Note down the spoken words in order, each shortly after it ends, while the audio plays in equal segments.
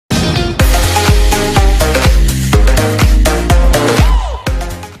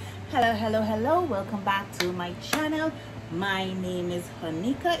welcome back to my channel. My name is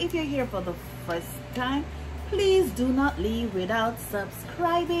Hanika. If you're here for the first time, please do not leave without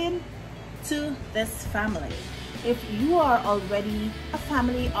subscribing to this family. If you are already a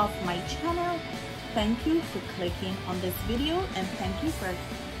family of my channel, thank you for clicking on this video and thank you for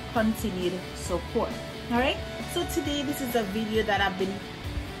continued support. All right, so today this is a video that I've been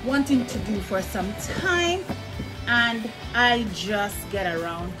wanting to do for some time and I just get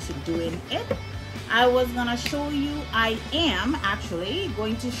around to doing it. I was gonna show you, I am actually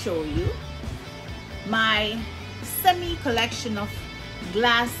going to show you my semi collection of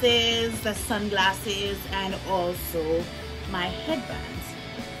glasses, the sunglasses, and also my headbands.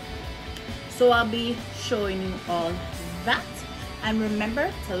 So I'll be showing you all that. And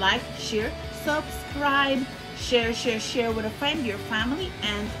remember to like, share, subscribe, share with a friend, your family,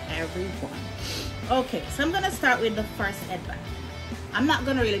 and everyone. Okay, so I'm gonna start with the first headband. I'm not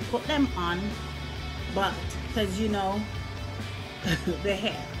gonna really put them on, but because you know the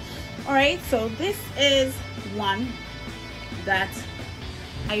hair. All right, so this is one that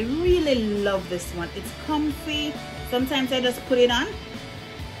I really love. This one, it's comfy. Sometimes I just put it on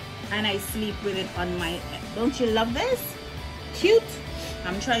and I sleep with it on my head. Don't you love this? Cute.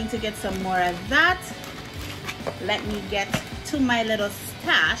 I'm trying to get some more of that. Let me get to my little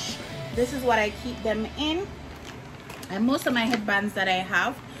stash. This is what I keep them in, and most of my headbands that I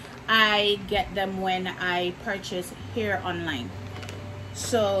have, I get them when I purchase here online.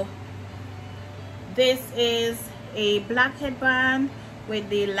 So this is a black headband with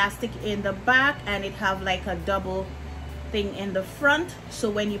the elastic in the back, and it have like a double thing in the front, so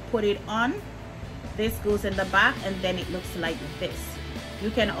when you put it on, this goes in the back and then it looks like this. You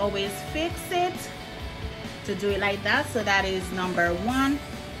can always fix it to do it like that. So that is number one.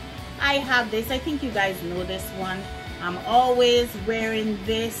 I have this, I think you guys know this one. I'm always wearing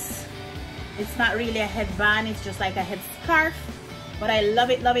this. It's not really a headband, it's just like a headscarf, but I love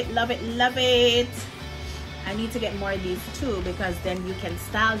it, love it, love it, love it. I need to get more of these too, because then you can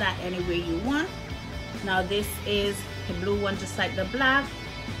style that any way you want. Now this is the blue one, just like the black,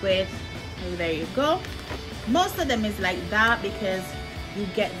 with, there you go. Most of them is like that because you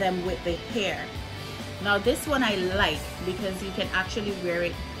get them with the hair. Now this one I like because you can actually wear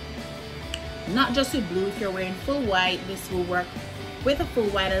it not just with blue. If you're wearing full white, this will work with a full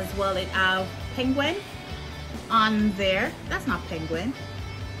white as well. It have penguin on there. That's not penguin.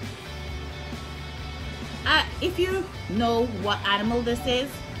 If you know what animal this is,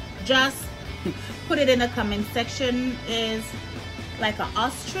 just put it in the comment section. Is like an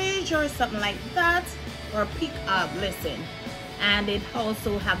ostrich or something like that, or peacock. Listen, and it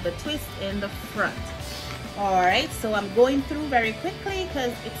also have the twist in the front. All right, so I'm going through very quickly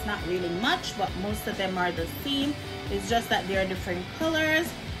because it's not really much, but most of them are the same. It's just that they are different colors.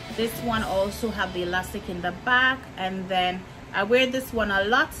 This one also have the elastic in the back, and then I wear this one a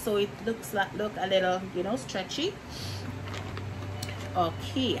lot, so it looks like look a little, you know, stretchy.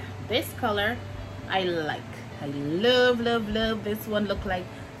 Okay, this color I like. I love, love, love. This one look like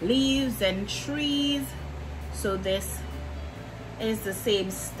leaves and trees. So this is the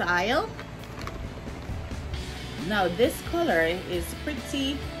same style. Now this color is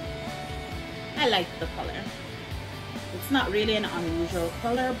pretty, I like the color. It's not really an unusual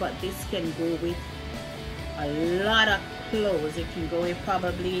color, but this can go with a lot of clothes. It can go with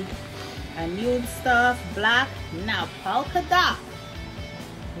probably a nude stuff, black. Now polka dot,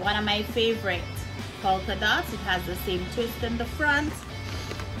 one of my favorite polka dots. It has the same twist in the front.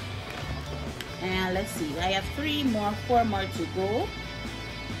 And let's see, I have four more to go.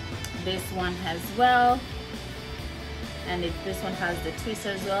 This one as well, and this one has the twist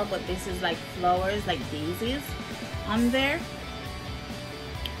as well, but this is like flowers, like daisies on there.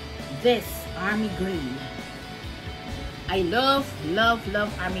 This army green, I love, love,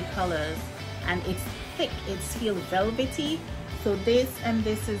 love army colors, and it's thick, it's feel velvety. So this and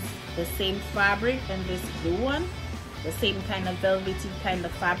this is the same fabric, and this blue one, the same kind of velvety kind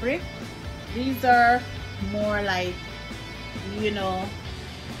of fabric. These are more like, you know,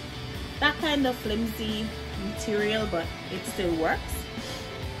 that kind of flimsy material, but it still works.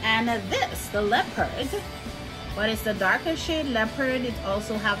 And this, the leopard, but it's the darker shade leopard. It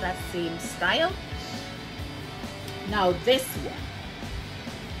also have that same style. Now this one,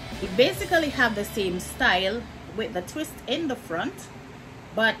 it basically have the same style with the twist in the front,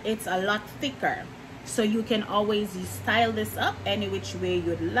 but it's a lot thicker, so you can always style this up any which way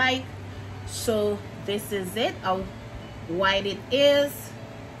you'd like. So this is it, how wide it is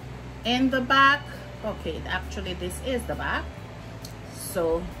in the back. Okay, actually this is the back.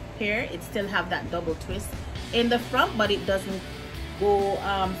 So here it still have that double twist in the front, but it doesn't go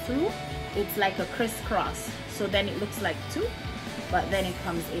through. it's like a crisscross, so then it looks like two, but then it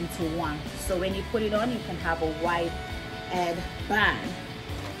comes into one. So when you put it on, you can have a wide headband.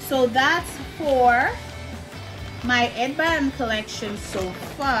 So that's for my headband collection so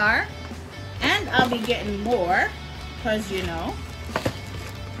far, and I'll be getting more because, you know.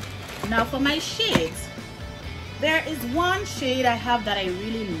 Now for my shades, there is one shade I have that I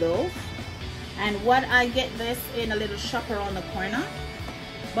really love, and what I get this in a little shop around the corner.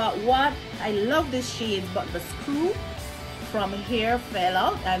 But what I love this shade, but the screw from here fell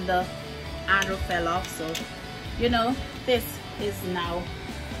out and the handle fell off, so you know, this is now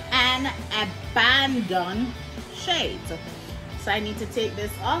an abandoned shade. So I need to take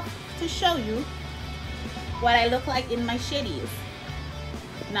this off to show you what I look like in my shades.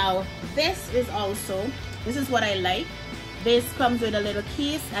 Now this is what I like. This comes with a little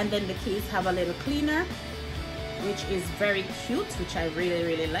case, and then the case have a little cleaner, which is very cute, which I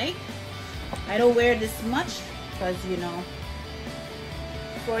really like. I don't wear this much because, you know,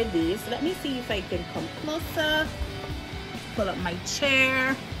 for these, let me see if I can come closer, pull up my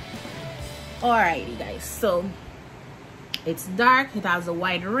chair. Alrighty guys, so it's dark, it has a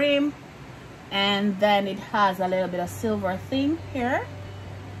wide rim, and then it has a little bit of silver thing here,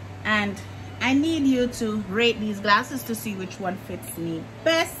 and I need you to rate these glasses to see which one fits me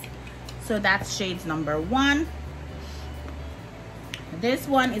best. So that's shades number 1. This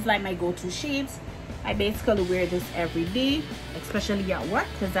one is like my go-to shades. I basically wear this every day, especially at work,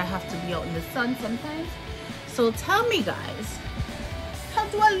 because I have to be out in the sun sometimes. So tell me guys, how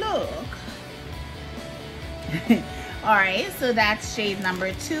do I look? Alright, so that's shade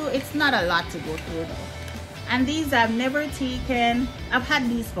number 2. It's not a lot to go through though. And these I've never taken, I've had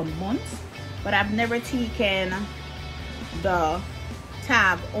these for months, but I've never taken the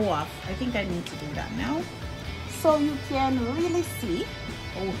tab off. I think I need to do that now, so you can really see.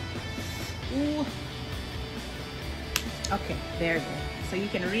 Ooh. Okay, there you go. So you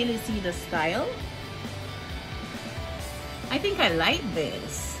can really see the style. I think I like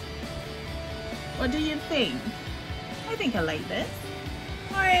this. What do you think? I think I like this.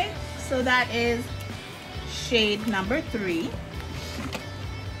 Alright, so that is shade number 3.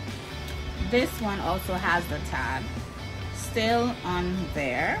 This one also has the tag still on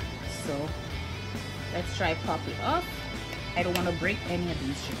there, so let's try pop it off. I don't want to break any of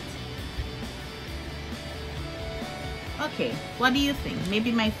these shades. Okay, what do you think?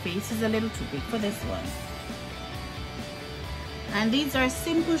 Maybe my face is a little too big for this one. And these are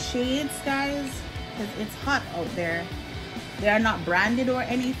simple shades guys, because it's hot out there. They are not branded or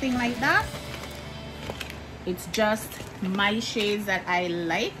anything like that. It's just my shades that I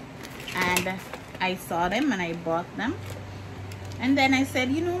like, and I saw them and I bought them, and then I said,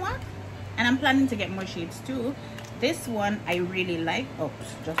 you know what, and I'm planning to get more shades too. This one I really like. Oh,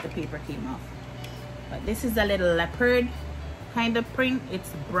 just the paper came off. But this is a little leopard kind of print.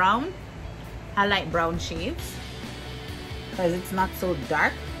 It's brown. I like brown shades because it's not so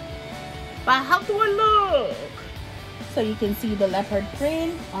dark. But how do I look? So you can see the leopard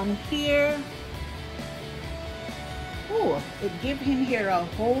print on here. Oh, it gives him here a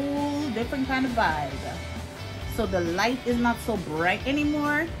whole different kind of vibe. So the light is not so bright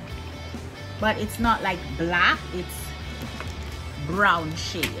anymore, but it's not like black, it's brown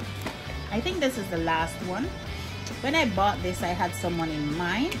shade. I think this is the last one. When I bought this, I had someone in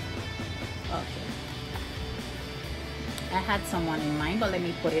mind. Okay, I had someone in mind, but let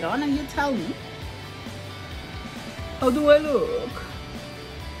me put it on and you tell me, how do I look?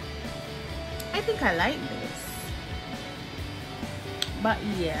 I think I like this. But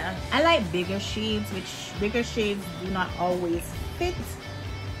yeah, I like bigger shades, which bigger shades do not always fit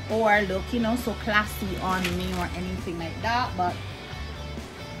or look, you know, so classy on me or anything like that, but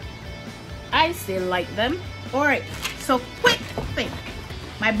I still like them. Alright, so quick thing,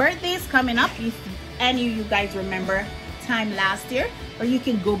 my birthday is coming up. If any of you guys remember time last year, or you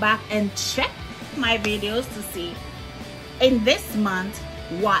can go back and check my videos to see in this month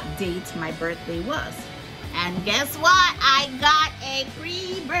what date my birthday was. And guess what? I got a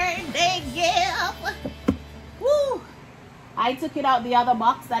pre-birthday gift. Woo! I took it out the other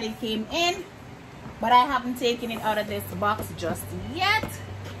box that it came in, but I haven't taken it out of this box just yet.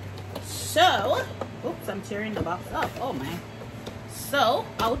 So, oops, I'm tearing the box up. Oh my. So,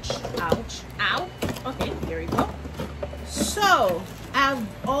 ouch, ouch, ow. Okay, here we go. So, I've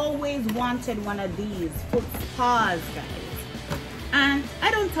always wanted one of these foot spas, guys. And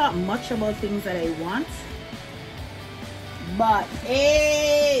I don't talk much about things that I want, but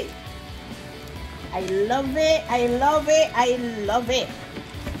hey, I love it, I love it, I love it.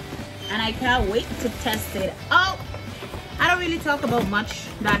 And I can't wait to test it out I don't really talk about much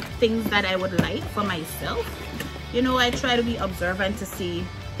that things that I would like for myself. You know, I try to be observant to see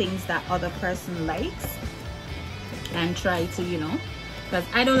things that other person likes and try to, you know, because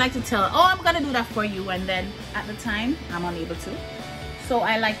I don't like to tell, oh, I'm gonna do that for you, and then at the time I'm unable to. So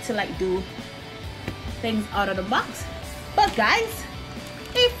I like to do things out of the box. But guys,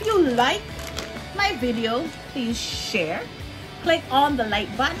 if you like my video, please share, click on the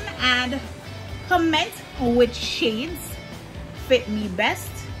like button, and comment which shades fit me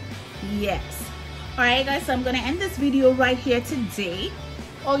best. Yes. All right guys, so I'm gonna end this video right here today.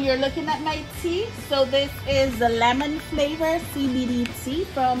 Oh, you're looking at my tea. So this is the lemon flavor CBD tea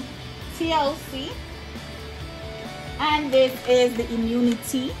from TLC, and this is the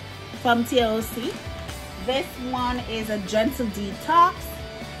immunity from TLC. This one is a gentle detox,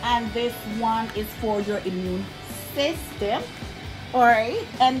 and this one is for your immune system. All right,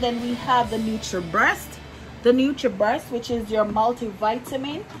 and then we have the NutriBurst, which is your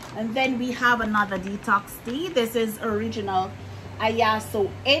multivitamin. And then we have another detox tea. This is original Ayaso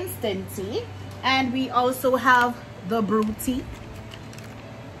instant tea. And we also have the brew tea.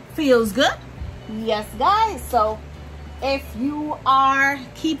 Feels good. Yes guys, so if you are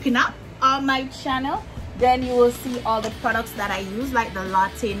keeping up on my channel, then you will see all the products that I use, like the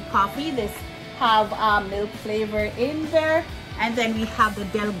latte coffee. This have milk flavor in there. And then we have the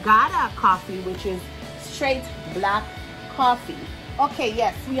Delgada coffee, which is straight black coffee. Okay,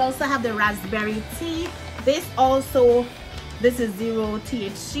 yes, we also have the raspberry tea. This is 0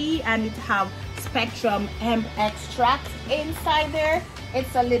 THC, and it have spectrum hemp extract inside there.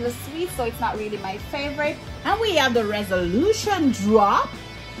 It's a little sweet, so it's not really my favorite. And we have the resolution drop,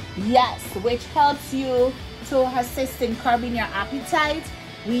 yes, which helps you to assist in curbing your appetite.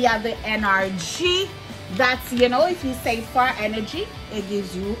 We have the NRG. That's, you know, if you say for energy, it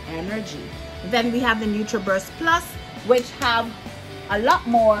gives you energy. Then we have the NutriBurst Plus, which have a lot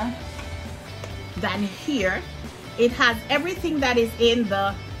more than here. It has everything that is in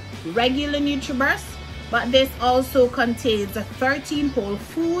the regular NutriBurst, but this also contains 13 whole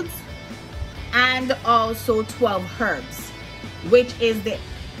foods and also 12 herbs, which is the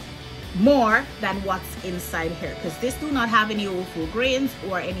more than what's inside here, because this do not have any whole food grains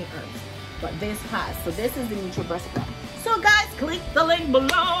or any herbs, but this has. So this is the NutriBurst Plus. So guys, click the link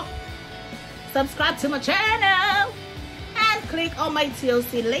below, subscribe to my channel, and click on my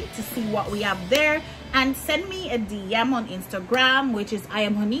TLC link to see what we have there, and send me a DM on Instagram, which is I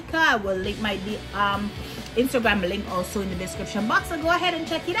am Honika. I will link my Instagram link also in the description box, so go ahead and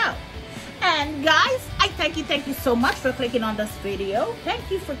check it out. And guys, I thank you so much for clicking on this video. Thank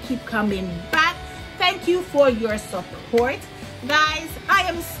you for keep coming back. Thank you for your support. Guys, I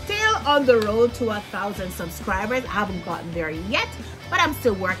am still on the road to 1,000 subscribers. I haven't gotten there yet, but I'm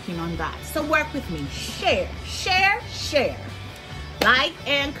still working on that. So work with me. Share, like,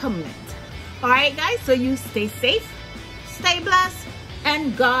 and comment. All right, guys, so you stay safe, stay blessed,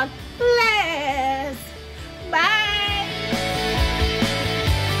 and God bless. Bye.